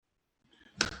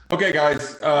Okay,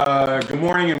 guys, good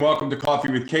morning and welcome to Coffee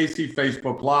with Casey,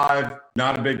 Facebook Live.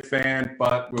 Not a big fan,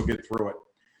 but we'll get through it.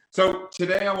 So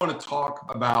today I want to talk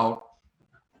about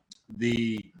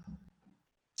the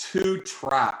two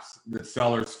traps that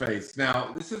sellers face.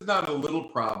 Now, this is not a little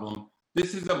problem.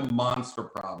 This is a monster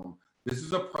problem. This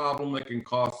is a problem that can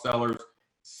cost sellers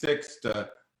 6 to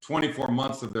 24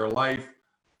 months of their life,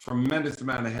 tremendous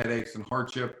amount of headaches and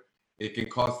hardship. It can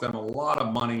cost them a lot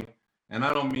of money, and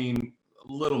I don't mean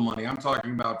little money. I'm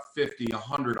talking about $50,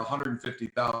 $100,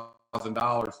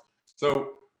 $150,000.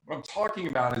 So what I'm talking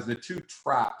about is the two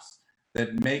traps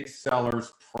that make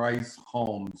sellers price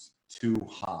homes too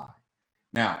high.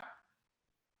 Now,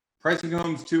 pricing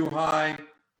homes too high,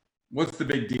 what's the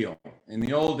big deal? In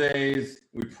the old days,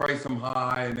 we price them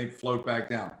high and they'd float back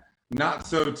down. Not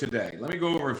so today. Let me go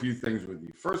over a few things with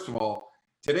you. First of all,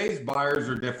 today's buyers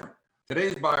are different.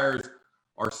 Today's buyers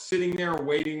are sitting there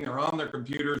waiting. They're on their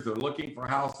computers. They're looking for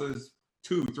houses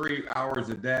 2-3 hours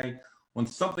a day. When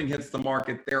something hits the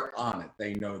market, they're on it.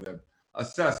 They know the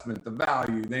assessment, the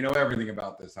value. They know everything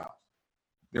about this house.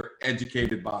 They're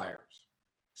educated buyers.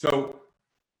 So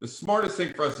the smartest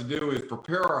thing for us to do is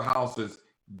prepare our houses,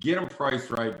 get them priced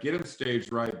right, get them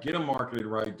staged right, get them marketed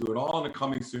right, do it all in a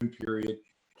coming soon period,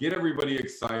 get everybody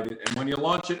excited. And when you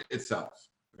launch it, it sells.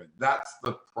 That's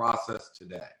the process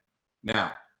today.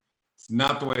 Now, it's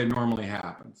not the way it normally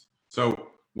happens.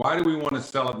 So why do we want to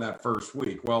sell it in that first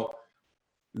week? Well,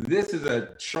 this is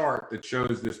a chart that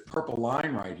shows this purple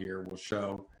line right here will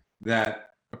show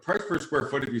that the price per square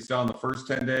foot, if you sell in the first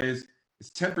 10 days, is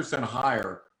 10%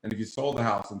 higher than if you sold the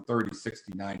house in 30,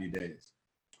 60, 90 days.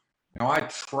 Now, I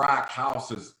track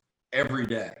houses every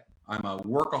day. I'm a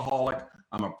workaholic.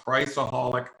 I'm a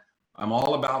priceaholic. I'm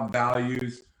all about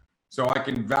values. So I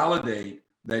can validate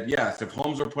that, yes, if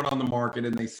homes are put on the market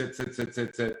and they sit,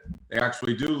 they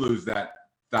actually do lose that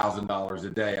 $1,000 a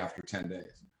day after 10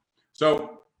 days.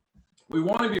 So we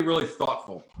want to be really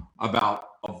thoughtful about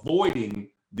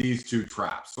avoiding these two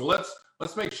traps. So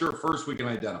let's make sure first we can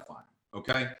identify them,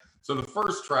 okay? So the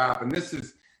first trap, and this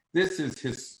is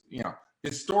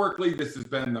historically, this has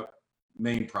been the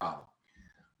main problem.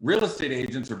 Real estate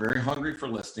agents are very hungry for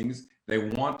listings. They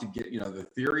want to get, the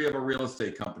theory of a real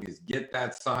estate company is get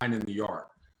that sign in the yard.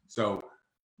 So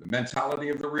the mentality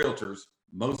of the realtors,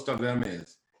 most of them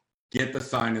is get the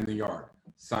sign in the yard.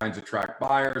 Signs attract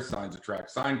buyers, signs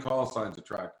attract sign calls, signs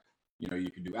attract,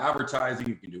 you can do advertising,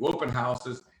 you can do open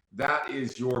houses. That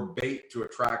is your bait to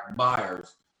attract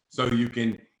buyers so you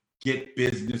can get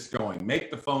business going.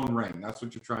 Make the phone ring. That's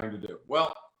what you're trying to do.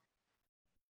 Well,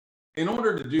 in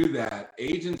order to do that,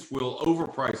 agents will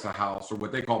overprice a house, or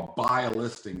what they call buy a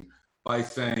listing, by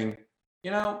saying,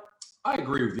 I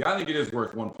agree with you. I think it is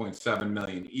worth 1.7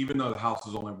 million, even though the house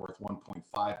is only worth 1.5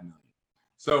 million.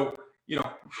 So,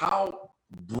 how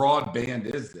broadband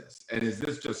is this? And is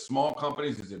this just small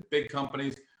companies? Is it big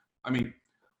companies? I mean,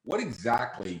 what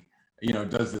exactly,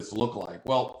 does this look like?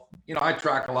 Well, I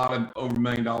track a lot of over $1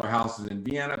 million houses in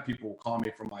Vienna. People will call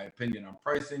me for my opinion on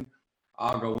pricing.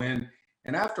 I'll go in.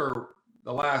 And after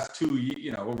the last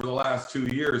over the last 2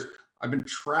 years, I've been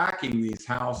tracking these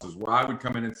houses where I would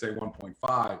come in and say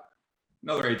 1.5.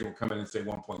 Another agent would come in and say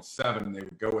 1.7, and they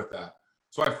would go with that.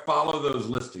 So I follow those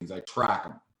listings. I track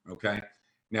them, okay?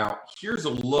 Now, here's a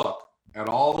look at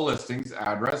all the listings.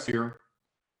 Address here.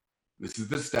 This is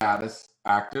the status.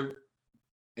 Active.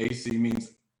 AC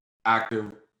means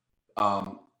active.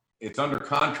 It's under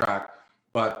contract,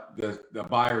 but the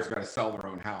buyer's got to sell their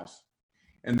own house.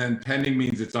 And then pending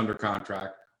means it's under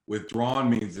contract. Withdrawn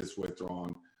means it's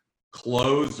withdrawn.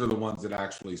 Closed are the ones that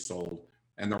actually sold.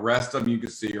 And the rest of them you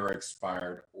can see are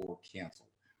expired or canceled.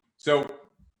 So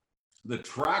the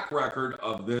track record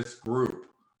of this group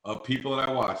of people that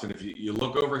I watch, and if you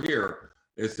look over here,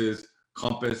 this is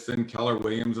Compass and Keller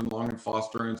Williams and Long and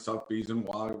Foster and Sotheby's and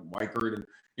Weichert. And,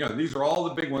 these are all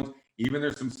the big ones. Even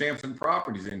there's some Sampson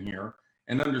Properties in here.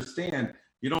 And understand,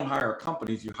 you don't hire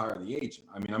companies, you hire the agent.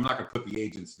 I mean, I'm not going to put the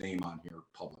agent's name on here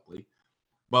publicly,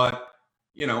 but,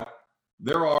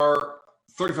 there are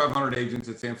 3,500 agents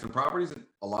at Sampson Properties, and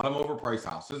a lot of them overprice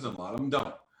houses and a lot of them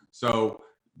don't. So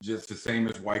just the same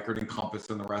as Weichert and Compass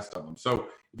and the rest of them. So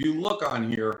if you look on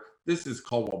here, this is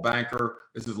Coldwell Banker,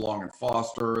 this is Long and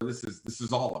Foster, this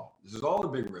is all of them. This is all the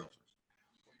big realtors.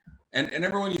 And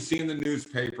everyone you see in the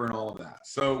newspaper and all of that.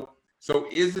 So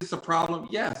is this a problem?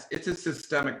 Yes, it's a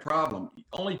systemic problem.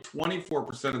 Only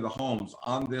 24% of the homes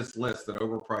on this list that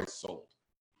overpriced sold.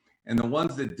 And the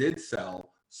ones that did sell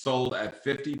sold at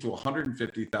 50 to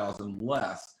 150,000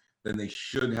 less than they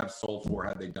should have sold for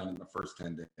had they done it in the first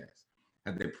 10 days.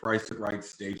 Had they priced it right,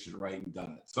 staged it right, and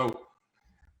done it. So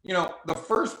The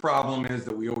first problem is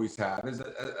that we always have is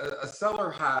a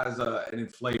seller has an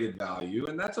inflated value,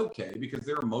 and that's okay because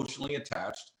they're emotionally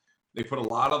attached. They put a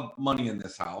lot of money in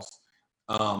this house.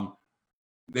 Um,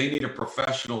 they need a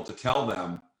professional to tell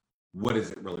them what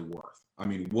is it really worth. I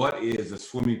mean, what is a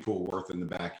swimming pool worth in the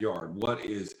backyard? What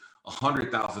is $100,000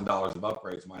 of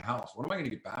upgrades to my house? What am I going to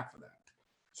get back for that?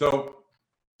 So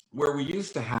where we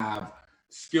used to have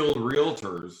skilled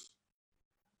realtors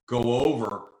go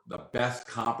over the best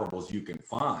comparables you can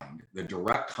find, the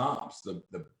direct comps, the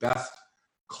best,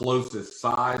 closest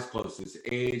size, closest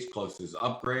age, closest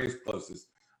upgrades, closest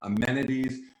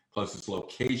amenities, closest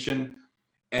location,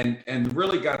 and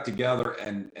really got together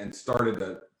and started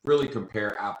to really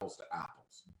compare apples to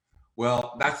apples.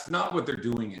 Well, that's not what they're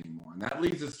doing anymore. And that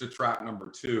leads us to trap number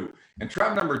two. And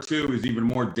trap number two is even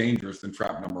more dangerous than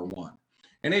trap number one.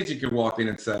 An agent could walk in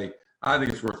and say, I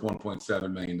think it's worth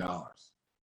 $1.7 million.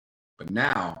 But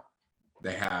now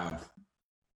they have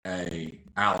a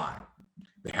ally.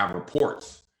 They have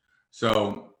reports.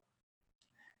 So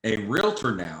a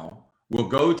realtor now will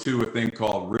go to a thing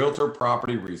called Realtor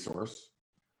Property Resource,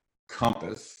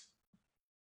 Compass,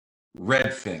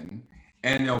 Redfin,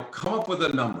 and they'll come up with a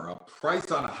number, a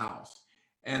price on a house,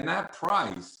 and that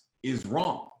price is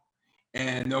wrong.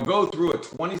 And they'll go through a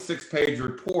 26-page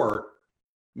report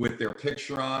with their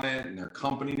picture on it and their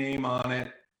company name on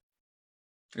it.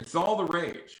 It's all the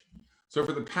rage. So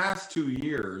for the past 2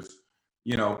 years,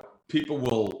 people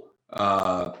will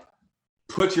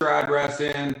put your address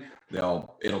in,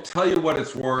 it'll tell you what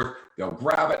it's worth, they'll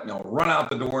grab it and they'll run out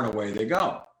the door and away they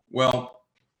go. Well,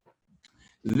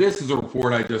 this is a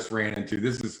report I just ran into.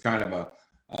 This is kind of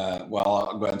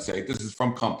I'll go ahead and say it. This is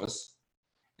from Compass.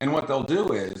 And what they'll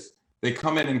do is they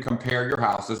come in and compare your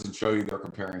houses and show you they're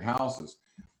comparing houses.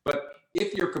 But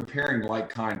if you're comparing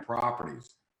like-kind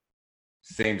properties,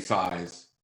 same size,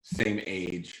 same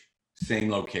age,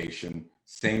 same location,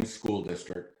 same school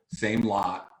district, same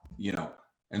lot,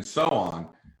 and so on.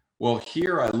 Well,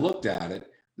 here I looked at it.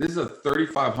 This is a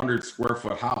 3,500 square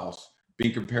foot house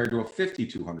being compared to a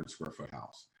 5,200 square foot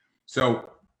house.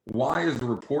 So why is the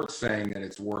report saying that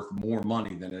it's worth more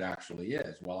money than it actually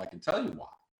is? Well, I can tell you why.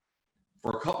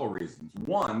 For a couple of reasons.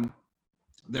 One,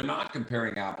 they're not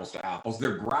comparing apples to apples.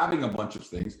 They're grabbing a bunch of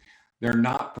things. They're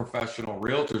not professional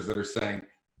realtors that are saying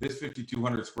this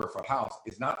 5,200 square foot house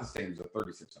is not the same as a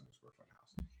 3,600 square foot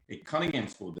house. A Cunningham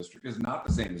school district is not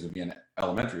the same as a Vienna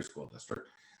elementary school district.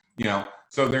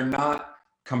 So they're not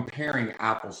comparing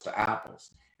apples to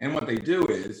apples. And what they do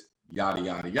is yada,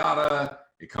 yada, yada.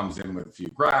 It comes in with a few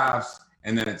graphs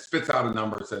and then it spits out a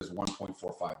number that says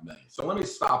 1.45 million. So let me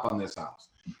stop on this house.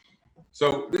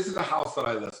 So this is a house that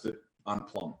I listed on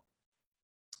Plum.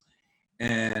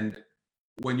 And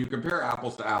when you compare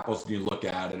apples to apples and you look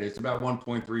at it, it's about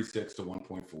 1.36 to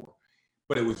 1.4.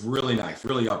 But it was really nice,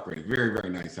 really upgraded, very, very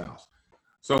nice house.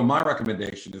 So my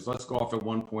recommendation is let's go off at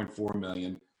 1.4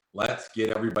 million. Let's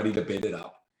get everybody to bid it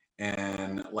up.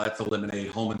 And let's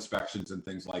eliminate home inspections and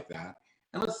things like that.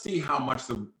 And let's see how much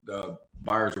the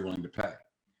buyers are willing to pay.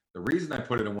 The reason I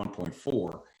put it at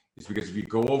 1.4 is because if you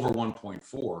go over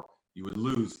 1.4, you would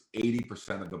lose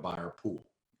 80% of the buyer pool,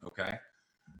 okay?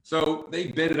 So they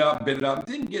bid it up,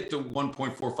 didn't get to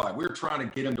 1.45. We were trying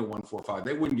to get them to 1.45.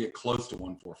 They wouldn't get close to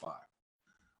 1.45,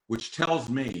 which tells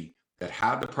me that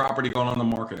had the property gone on the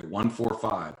market at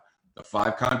 1.45, the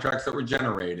 5 contracts that were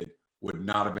generated would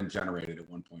not have been generated at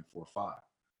 1.45.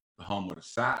 The home would have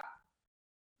sat,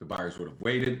 the buyers would have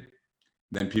waited,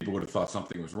 then people would have thought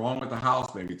something was wrong with the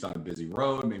house, maybe it's on a busy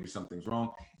road, maybe something's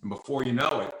wrong, and before you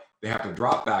know it, they have to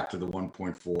drop back to the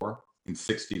 1.4 in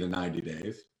 60 to 90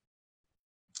 days.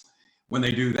 When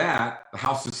they do that, the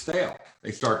house is stale.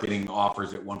 They start getting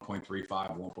offers at 1.35,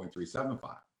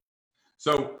 1.375.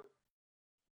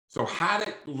 So had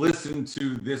it listened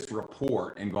to this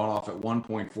report and gone off at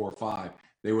 1.45,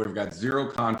 they would have got 0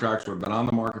 contracts, would have been on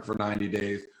the market for 90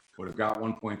 days, would have got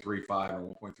 1.35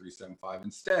 or 1.375.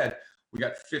 Instead, we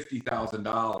got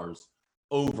 $50,000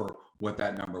 over what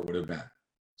that number would have been.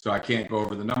 So I can't go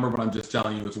over the number, but I'm just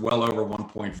telling you it's well over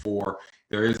 1.4.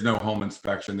 There is no home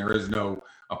inspection. There is no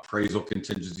appraisal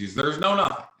contingencies. There's no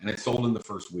nothing. And it sold in the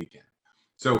first weekend.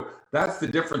 So that's the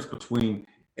difference between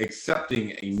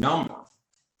accepting a number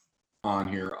on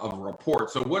here of a report.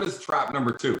 So what is trap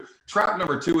number 2? Trap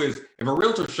number 2 is if a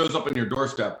realtor shows up on your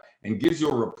doorstep and gives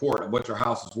you a report of what your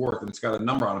house is worth and it's got a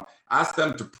number on it, ask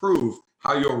them to prove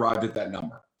how you arrived at that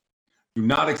number. Do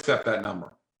not accept that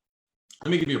number. Let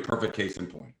me give you a perfect case in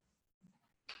point.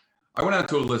 I went out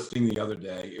to a listing the other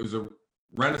day. It was a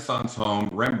Renaissance home,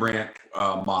 Rembrandt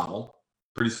model,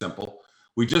 pretty simple.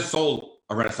 We just sold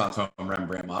a Renaissance home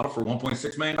Rembrandt model for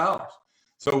 $1.6 million.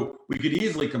 So we could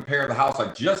easily compare the house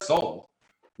I just sold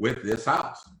with this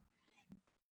house.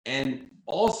 And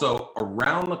also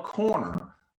around the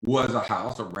corner was a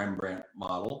house, a Rembrandt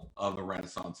model of a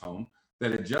Renaissance home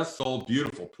that had just sold.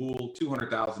 Beautiful pool,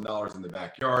 $200,000 in the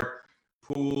backyard,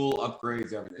 pool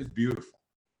upgrades, everything. It's beautiful.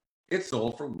 It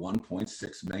sold for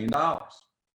 $1.6 million.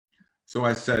 So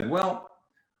I said, well,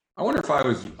 I wonder if I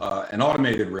was an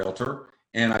automated realtor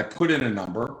and I put in a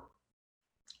number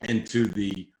into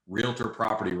the realtor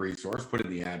property resource, put in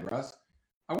the address.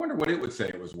 I wonder what it would say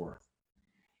it was worth.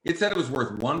 It said it was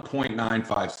worth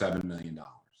 $1.957 million.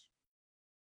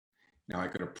 Now, I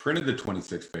could have printed the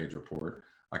 26-page report.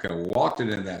 I could have walked it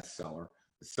in that seller.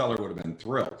 The seller would have been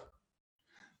thrilled.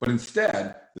 But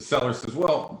instead, the seller says,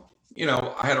 well, you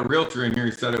know, I had a realtor in here.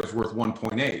 He said it was worth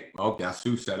 1.8. Well, guess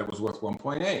who said it was worth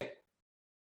 1.8?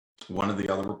 One of the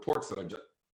other reports that I just,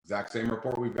 exact same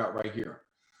report we've got right here.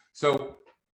 So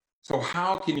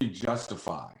how can you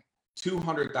justify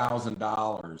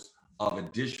 $200,000 of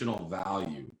additional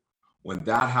value when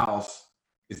that house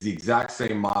is the exact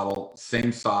same model,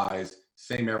 same size,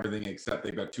 same everything, except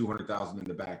they've got 200,000 in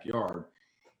the backyard?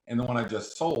 And the one I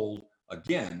just sold,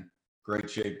 again, great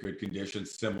shape, good condition,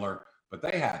 similar, but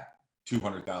they had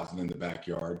 200,000 in the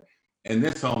backyard, and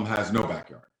this home has no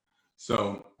backyard.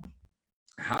 So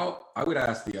how, I would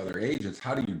ask the other agents,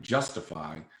 how do you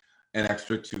justify an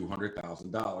extra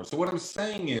 $200,000? So what I'm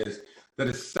saying is that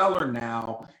a seller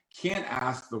now can't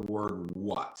ask the word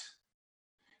what.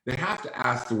 They have to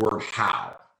ask the word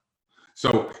how.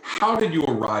 So how did you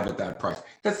arrive at that price?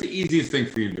 That's the easiest thing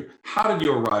for you to do. How did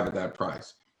you arrive at that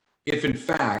price? If in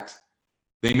fact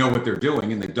they know what they're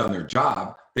doing and they've done their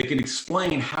job, they can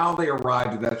explain how they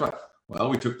arrived at that price. Well,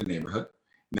 we took the neighborhood,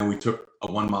 and then we took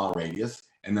a 1 mile radius,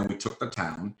 and then we took the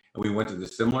town, and we went to the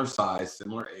similar size,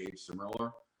 similar age,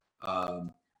 similar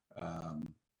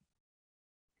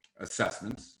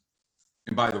assessments.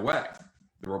 And by the way,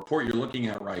 the report you're looking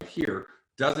at right here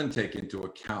doesn't take into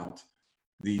account,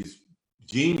 these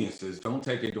geniuses don't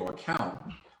take into account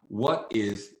what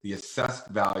is the assessed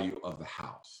value of the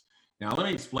house. Now, let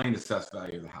me explain the assessed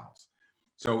value of the house.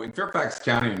 So in Fairfax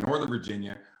County in Northern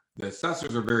Virginia, the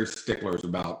assessors are very sticklers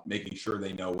about making sure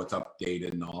they know what's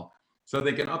updated and all, so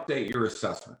they can update your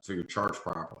assessment so you're charged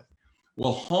properly.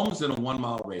 Well, homes in a 1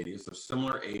 mile radius of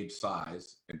similar age,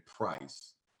 size, and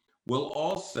price will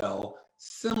all sell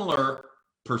similar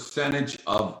percentage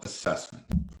of assessment.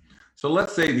 So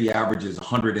let's say the average is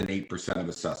 108% of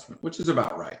assessment, which is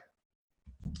about right.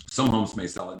 Some homes may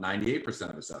sell at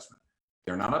 98% of assessment.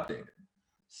 They're not updated.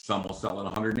 Some will sell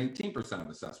at 118% of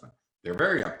assessment. They're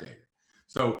very updated.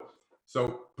 So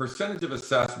percentage of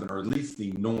assessment, or at least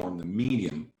the norm, the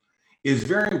median, is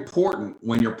very important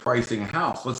when you're pricing a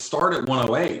house. Let's start at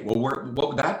 108. Well, what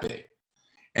would that be?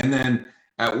 And then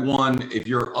at 1, if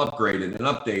you're upgraded and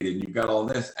updated and you've got all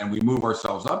this, and we move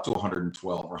ourselves up to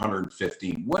 112 or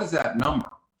 115, what is that number?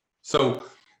 So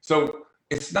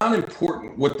it's not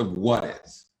important what the what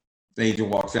is. The agent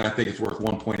walks in, I think it's worth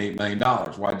 $1.8 million.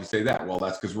 Why did you say that? Well,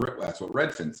 that's because that's what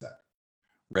Redfin said.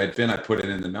 Redfin, I put it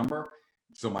in the number.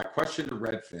 So my question to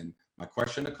Redfin, my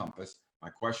question to Compass, my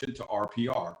question to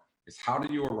RPR is, how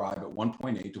did you arrive at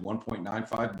 1.8 to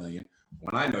 1.95 million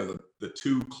when I know that the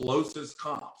two closest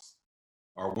comps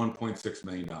are $1.6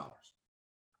 million? How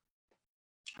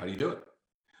do you do it?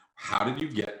 How did you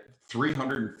get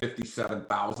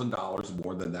 $357,000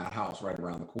 more than that house right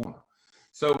around the corner?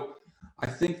 So I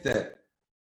think that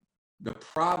the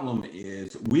problem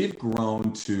is we've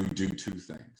grown to do two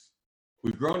things.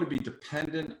 We've grown to be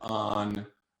dependent on,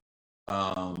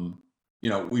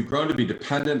 we've grown to be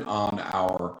dependent on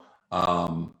our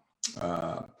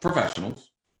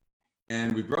professionals,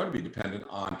 and we've grown to be dependent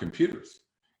on computers.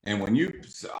 And when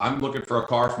I'm looking for a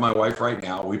car for my wife right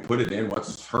now, we put it in,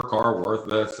 what's her car worth,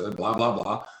 this, blah, blah,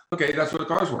 blah. Okay, that's what the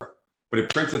car's worth. But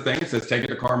it prints a thing, it says, take it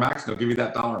to CarMax, and they'll give you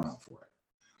that dollar amount for it.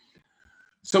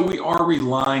 So we are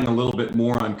relying a little bit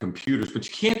more on computers, but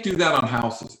you can't do that on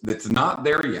houses. That's not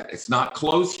there yet. It's not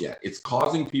close yet. It's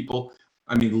causing people,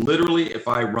 I mean, literally, if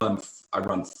I run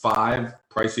 5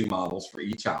 pricing models for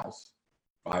each house,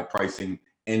 5 pricing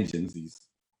engines, these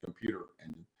computer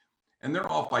engines, and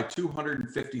they're off by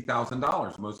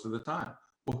 $250,000 most of the time.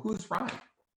 Well, who's right?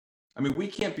 I mean, we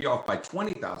can't be off by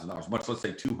 $20,000, much less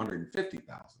say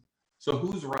 $250,000. So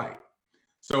who's right?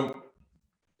 So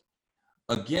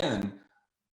again,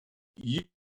 you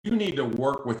need to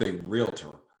work with a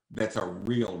realtor that's a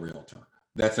real realtor,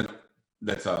 that's a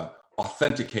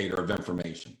authenticator of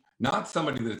information, not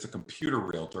somebody that's a computer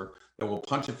realtor that will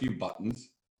punch a few buttons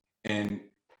and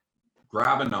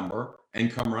grab a number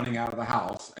and come running out of the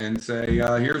house and say,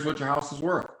 here's what your house is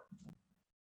worth.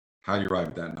 How do you arrive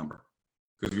at that number?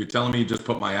 Because if you're telling me you just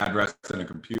put my address in a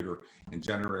computer and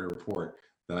generate a report,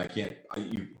 then I can't,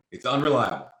 it's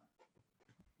unreliable.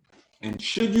 And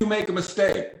should you make a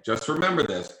mistake, just remember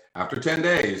this, after 10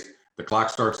 days, the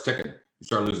clock starts ticking. You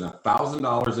start losing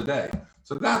 $1,000 a day.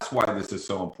 So that's why this is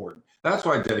so important. That's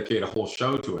why I dedicate a whole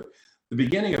show to it. The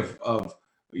beginning of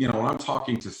when I'm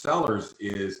talking to sellers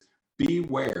is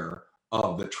beware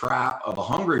of the trap of a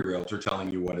hungry realtor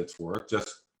telling you what it's worth,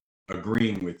 just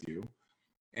agreeing with you.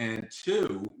 And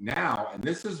two, now, and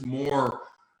this is more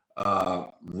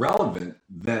relevant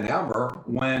than ever,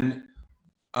 when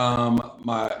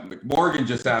Morgan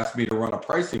just asked me to run a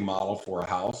pricing model for a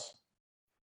house,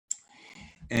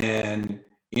 and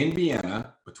in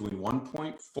Vienna, between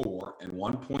 1.4 and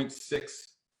 1.6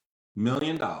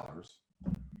 million dollars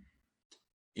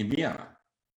in Vienna,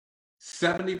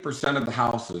 70% of the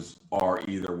houses are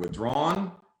either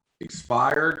withdrawn,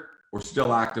 expired, or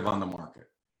still active on the market.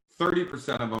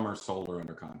 30% of them are sold or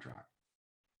under contract.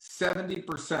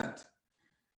 70%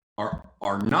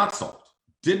 are not sold,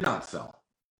 did not sell,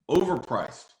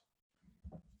 overpriced.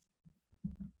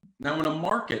 Now, in a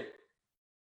market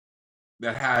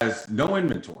that has no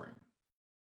inventory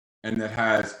and that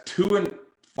has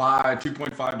 2.5 to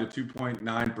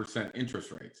 2.9%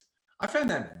 interest rates, I find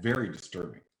that very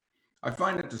disturbing. I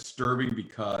find it disturbing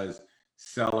because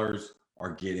sellers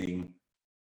are getting,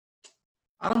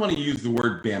 I don't want to use the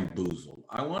word bamboozled.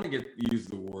 I want to use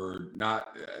the word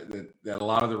not that a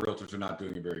lot of the realtors are not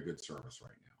doing a very good service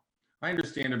right now. I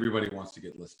understand everybody wants to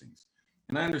get listings,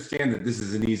 and I understand that this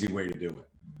is an easy way to do it,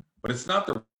 but it's not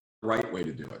the right way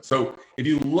to do it. So if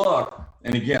you look,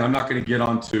 and again, I'm not going to get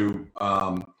onto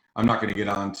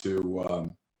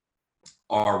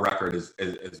our record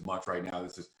as much right now.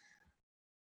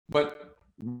 But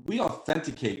we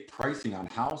authenticate pricing on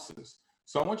houses.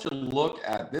 So I want you to look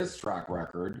at this track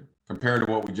record compared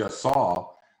to what we just saw.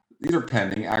 These are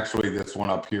pending. Actually, this one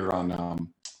up here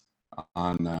on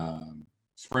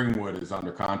Springwood is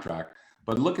under contract.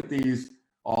 But look at these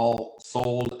all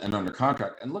sold and under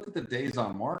contract, and look at the days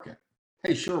on market.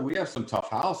 Hey, sure, we have some tough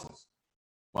houses,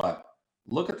 but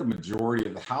look at the majority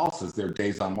of the houses, they're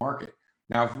days on market.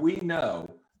 Now, if we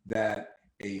know that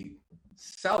a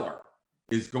seller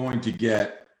is going to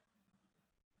get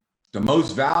the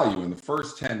most value in the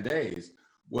first 10 days,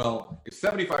 well, if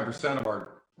 75% of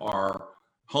our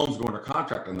homes go under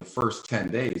contract in the first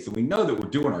 10 days, then we know that we're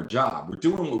doing our job. We're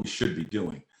doing what we should be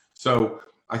doing. So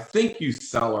I think you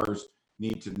sellers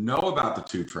need to know about the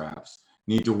two traps,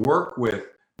 need to work with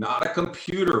not a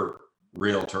computer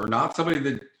realtor, not somebody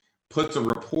that puts a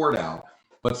report out,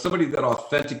 but somebody that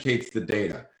authenticates the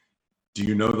data. Do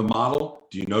you know the model?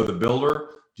 Do you know the builder?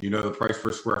 Do you know the price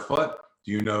per square foot?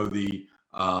 Do you know the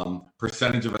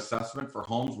percentage of assessment for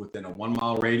homes within a 1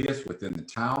 mile radius within the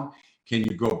town? Can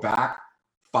you go back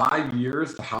 5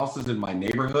 years to houses in my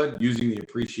neighborhood using the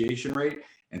appreciation rate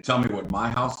and tell me what my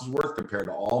house is worth compared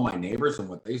to all my neighbors and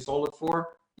what they sold it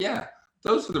for? Yeah,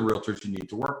 those are the realtors you need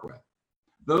to work with.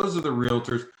 Those are the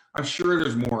realtors. I'm sure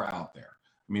there's more out there.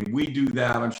 I mean, we do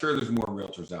that. I'm sure there's more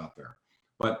realtors out there.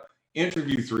 But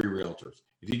interview 3 realtors.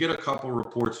 If you get a couple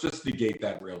reports, just negate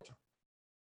that realtor.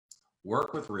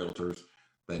 Work with realtors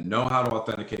that know how to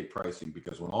authenticate pricing,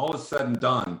 because when all is said and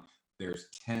done, there's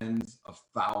tens of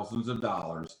thousands of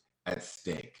dollars at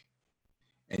stake.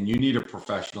 And you need a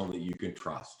professional that you can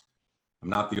trust. I'm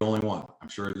not the only one. I'm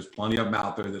sure there's plenty of them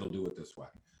out there that'll do it this way.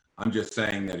 I'm just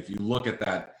saying that if you look at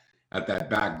that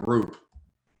back group,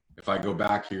 if I go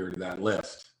back here to that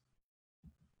list,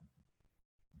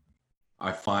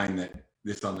 I find that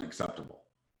this is unacceptable,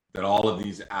 that all of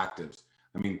these actives,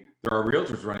 I mean, there are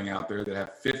realtors running out there that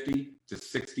have $50 to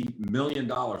 $60 million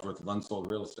worth of unsold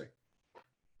real estate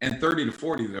and 30 to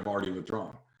 40 that have already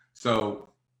withdrawn.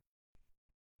 So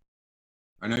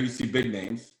I know you see big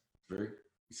names, you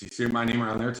see my name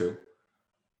around there too,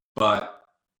 but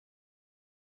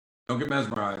don't get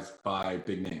mesmerized by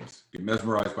big names. Get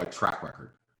mesmerized by track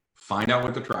record. Find out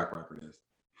what the track record is.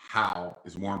 How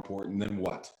is more important than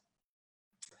what.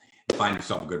 Find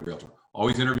yourself a good realtor.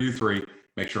 Always interview 3.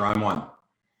 Make sure I'm one.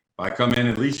 If I come in,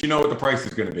 at least you know what the price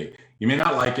is going to be. You may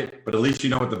not like it, but at least you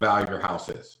know what the value of your house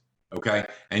is. Okay?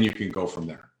 And you can go from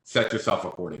there. Set yourself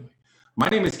accordingly. My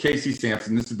name is Casey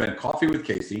Sampson. This has been Coffee with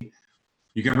Casey.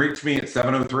 You can reach me at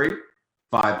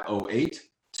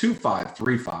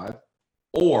 703-508-2535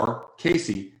 or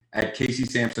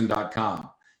Casey@CaseySampson.com.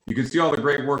 You can see all the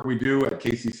great work we do at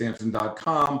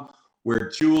CaseySampson.com, where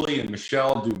Julie and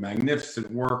Michelle do magnificent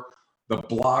work. The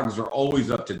blogs are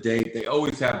always up to date. They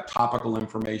always have topical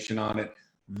information on it.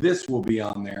 This will be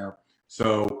on there.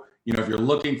 So, if you're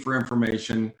looking for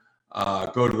information,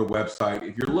 go to the website.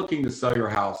 If you're looking to sell your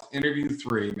house, interview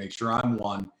 3, make sure I'm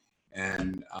one,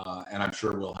 and I'm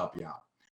sure we'll help you out.